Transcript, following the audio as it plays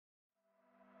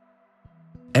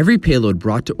Every payload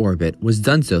brought to orbit was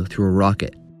done so through a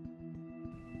rocket.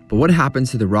 But what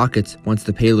happens to the rockets once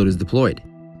the payload is deployed?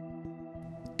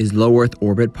 Is low Earth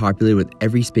orbit populated with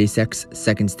every SpaceX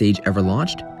second stage ever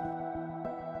launched?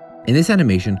 In this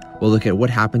animation, we'll look at what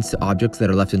happens to objects that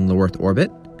are left in low Earth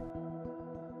orbit,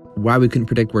 why we couldn't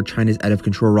predict where China's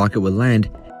out-of-control rocket would land,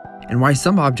 and why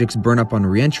some objects burn up on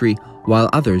re-entry while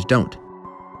others don't.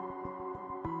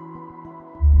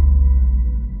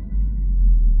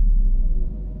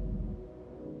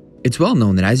 It's well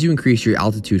known that as you increase your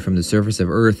altitude from the surface of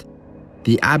Earth,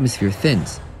 the atmosphere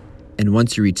thins, and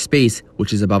once you reach space,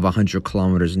 which is above 100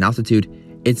 kilometers in altitude,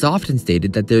 it's often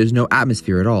stated that there is no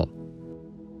atmosphere at all.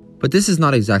 But this is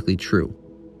not exactly true.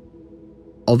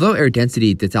 Although air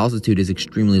density at this altitude is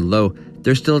extremely low,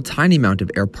 there's still a tiny amount of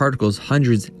air particles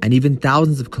hundreds and even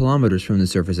thousands of kilometers from the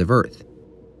surface of Earth.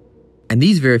 And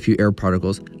these very few air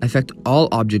particles affect all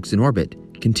objects in orbit,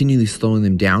 continually slowing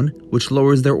them down, which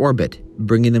lowers their orbit,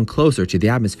 bringing them closer to the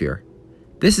atmosphere.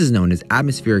 This is known as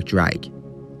atmospheric drag.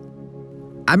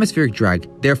 Atmospheric drag,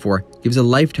 therefore, gives a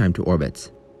lifetime to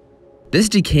orbits. This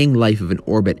decaying life of an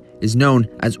orbit is known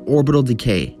as orbital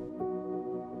decay.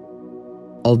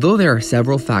 Although there are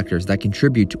several factors that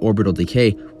contribute to orbital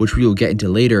decay, which we will get into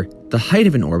later, the height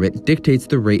of an orbit dictates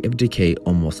the rate of decay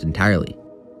almost entirely.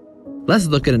 Let's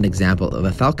look at an example of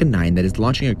a Falcon 9 that is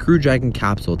launching a Crew Dragon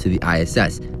capsule to the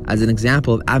ISS as an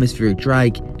example of atmospheric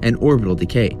drag and orbital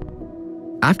decay.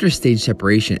 After stage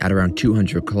separation at around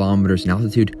 200 kilometers in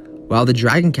altitude, while the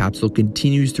Dragon capsule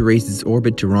continues to raise its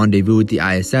orbit to rendezvous with the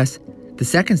ISS, the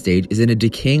second stage is in a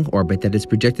decaying orbit that is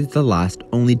projected to last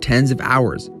only tens of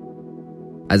hours,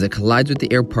 as it collides with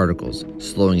the air particles,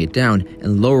 slowing it down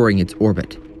and lowering its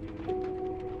orbit.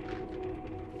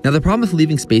 Now, the problem with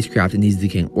leaving spacecraft in these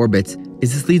decaying orbits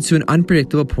is this leads to an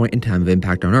unpredictable point in time of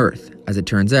impact on Earth. As it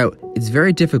turns out, it's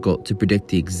very difficult to predict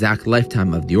the exact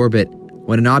lifetime of the orbit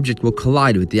when an object will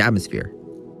collide with the atmosphere.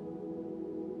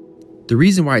 The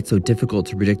reason why it's so difficult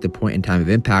to predict the point in time of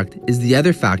impact is the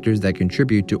other factors that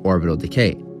contribute to orbital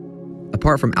decay.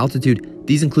 Apart from altitude,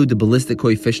 these include the ballistic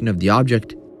coefficient of the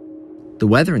object, the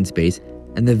weather in space,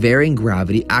 and the varying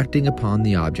gravity acting upon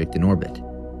the object in orbit.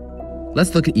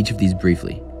 Let's look at each of these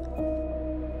briefly.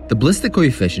 The ballistic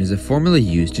coefficient is a formula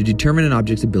used to determine an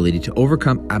object's ability to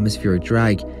overcome atmospheric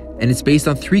drag, and it's based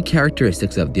on three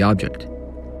characteristics of the object.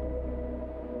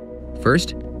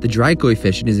 First, the drag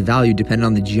coefficient is valued dependent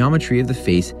on the geometry of the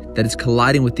face that is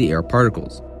colliding with the air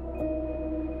particles.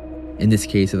 In this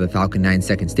case of the Falcon 9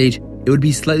 second stage, it would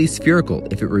be slightly spherical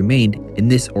if it remained in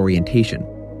this orientation.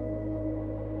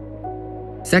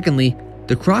 Secondly,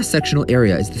 the cross-sectional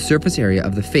area is the surface area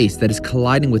of the face that is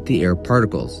colliding with the air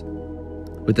particles.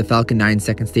 With the Falcon 9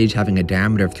 second stage having a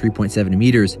diameter of 3.7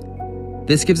 meters,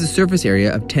 this gives a surface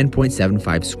area of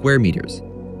 10.75 square meters.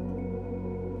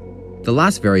 The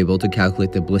last variable to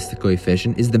calculate the ballistic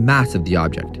coefficient is the mass of the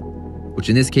object, which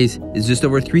in this case is just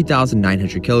over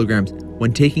 3,900 kilograms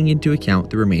when taking into account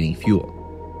the remaining fuel.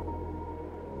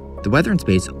 The weather in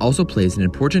space also plays an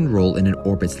important role in an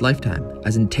orbit's lifetime,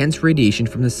 as intense radiation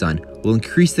from the sun will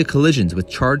increase the collisions with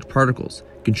charged particles,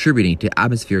 contributing to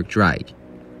atmospheric drag.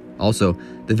 Also,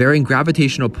 the varying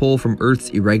gravitational pull from Earth's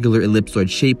irregular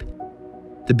ellipsoid shape,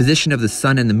 the position of the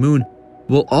sun and the moon,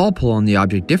 will all pull on the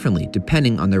object differently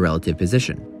depending on their relative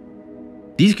position.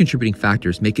 These contributing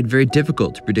factors make it very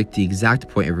difficult to predict the exact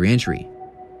point of re-entry.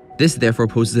 This therefore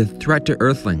poses a threat to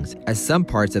Earthlings, as some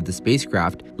parts of the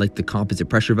spacecraft, like the composite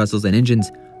pressure vessels and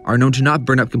engines, are known to not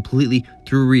burn up completely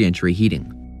through re-entry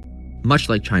heating. Much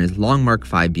like China's Long Mark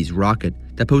 5B's rocket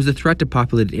that posed a threat to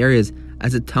populated areas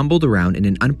as it tumbled around in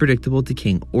an unpredictable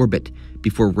decaying orbit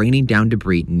before raining down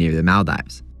debris near the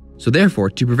Maldives. So therefore,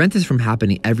 to prevent this from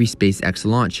happening every SpaceX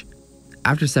launch,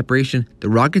 after separation, the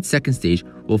rocket's second stage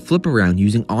will flip around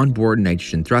using onboard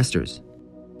nitrogen thrusters.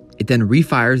 It then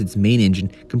refires its main engine,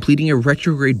 completing a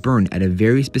retrograde burn at a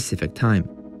very specific time.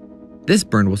 This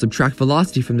burn will subtract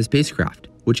velocity from the spacecraft,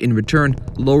 which in return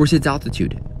lowers its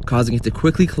altitude, causing it to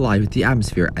quickly collide with the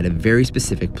atmosphere at a very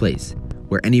specific place,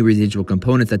 where any residual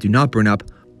components that do not burn up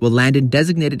will land in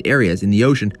designated areas in the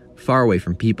ocean far away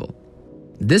from people.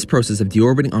 This process of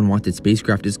deorbiting unwanted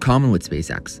spacecraft is common with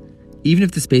SpaceX, even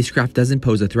if the spacecraft doesn't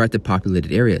pose a threat to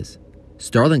populated areas.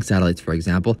 Starlink satellites, for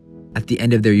example, at the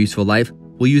end of their useful life,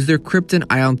 will use their krypton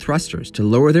ion thrusters to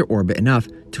lower their orbit enough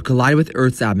to collide with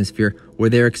Earth's atmosphere where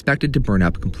they are expected to burn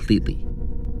up completely.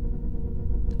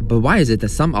 But why is it that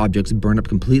some objects burn up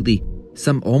completely,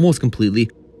 some almost completely,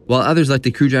 while others like the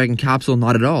Crew Dragon capsule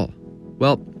not at all?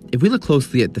 Well, if we look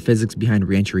closely at the physics behind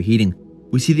re-entry heating,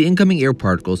 we see the incoming air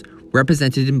particles,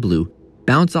 represented in blue,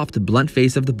 bounce off the blunt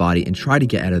face of the body and try to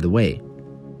get out of the way.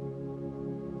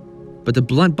 but the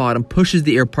blunt bottom pushes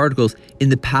the air particles in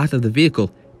the path of the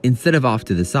vehicle instead of off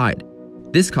to the side.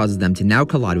 This causes them to now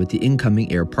collide with the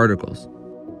incoming air particles.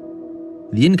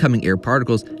 The incoming air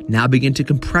particles now begin to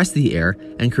compress the air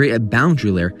and create a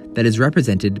boundary layer that is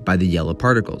represented by the yellow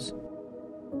particles.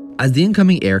 As the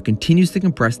incoming air continues to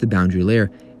compress the boundary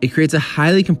layer, it creates a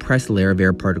highly compressed layer of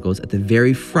air particles at the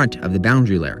very front of the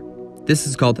boundary layer. This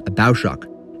is called a bow shock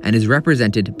and is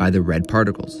represented by the red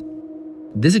particles.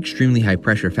 This extremely high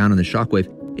pressure found in the shockwave,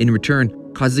 in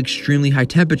return, causes extremely high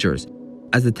temperatures,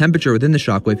 as the temperature within the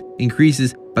shockwave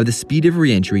increases by the speed of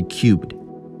re-entry cubed.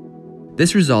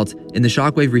 This results in the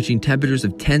shockwave reaching temperatures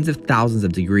of tens of thousands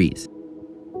of degrees.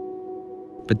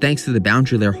 But thanks to the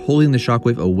boundary layer holding the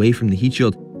shockwave away from the heat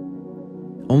shield,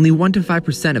 only 1 to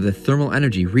 5% of the thermal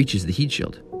energy reaches the heat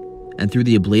shield. And through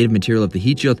the ablative material of the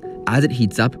heat shield, as it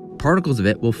heats up, particles of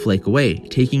it will flake away,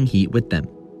 taking heat with them.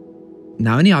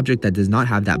 Now, any object that does not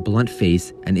have that blunt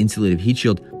face and insulative heat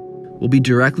shield will be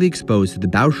directly exposed to the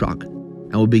bow shock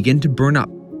and will begin to burn up.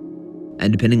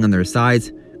 And depending on their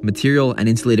size, material, and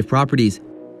insulative properties,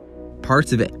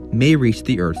 parts of it may reach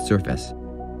the Earth's surface.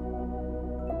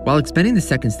 While expanding the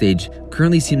second stage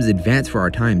currently seems advanced for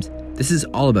our times, this is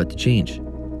all about to change.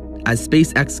 As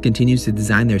SpaceX continues to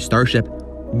design their Starship,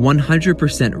 100%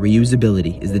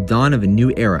 reusability is the dawn of a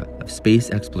new era of space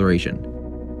exploration.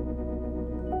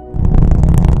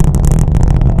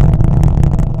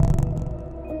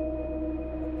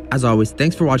 As always,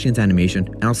 thanks for watching this animation,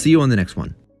 and I'll see you on the next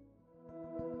one.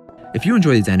 If you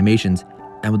enjoy these animations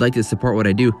and would like to support what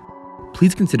I do,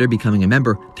 please consider becoming a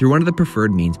member through one of the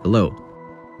preferred means below.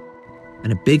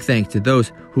 And a big thanks to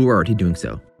those who are already doing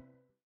so.